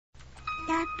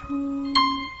Depu.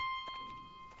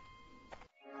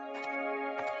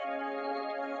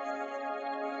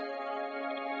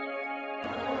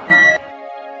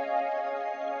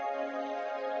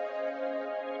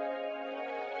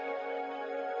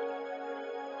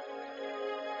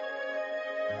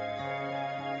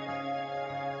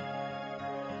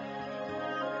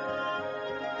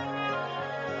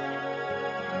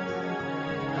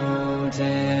 Oh,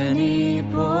 Danny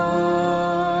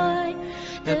boy,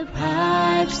 the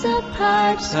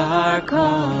pipes are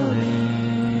calling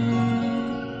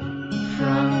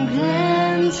from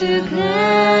glen to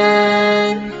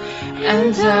glen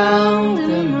and down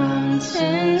the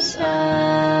mountainside.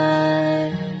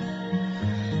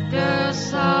 The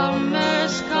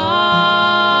summer's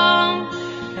come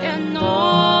and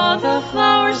all the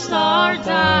flowers are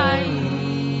dying.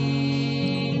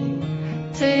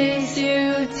 Tis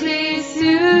you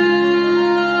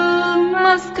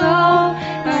must go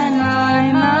and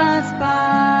I must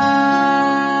buy.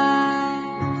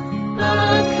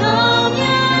 But come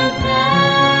you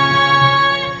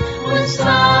back when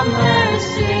summer's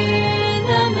in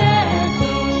the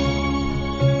meadow,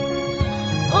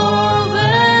 or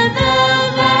when the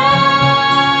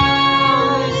valleys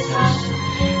hush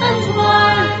and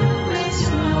white with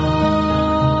snow.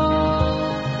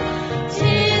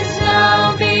 Tis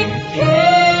now begin.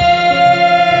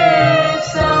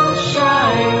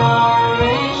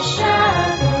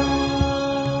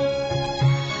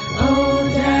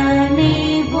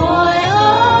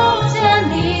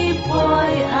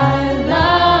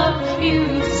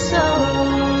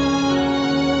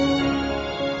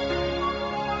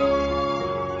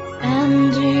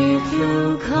 And if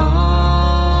you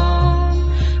come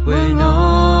when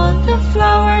all the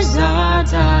flowers are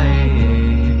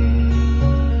dying,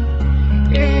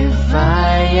 if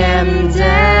I am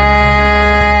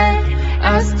dead,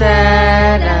 as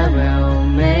dead I well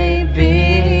may be,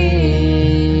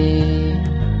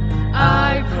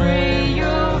 I pray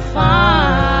you'll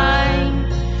find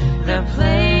the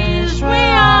place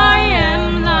where I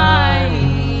am lying.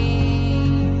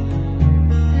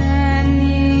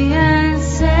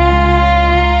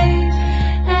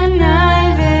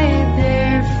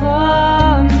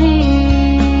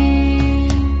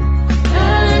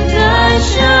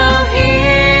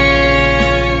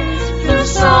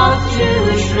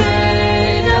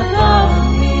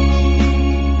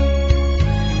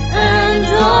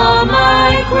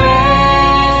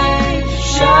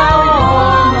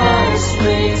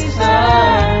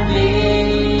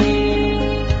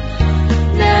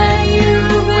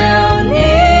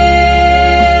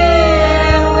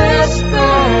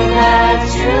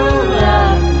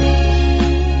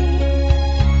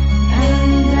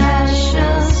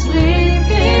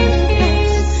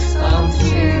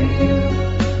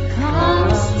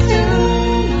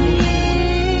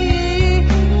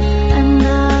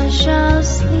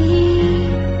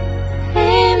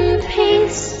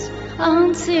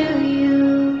 Until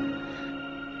you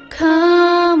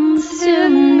come to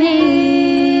me.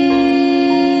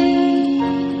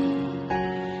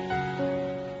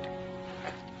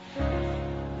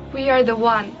 We are the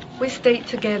one, we stay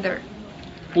together.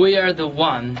 We are the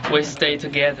one, we stay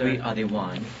together. We are the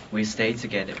one, we stay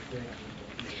together.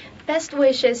 Best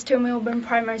wishes to Melbourne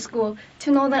Primary School,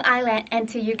 to Northern Ireland and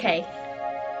to UK.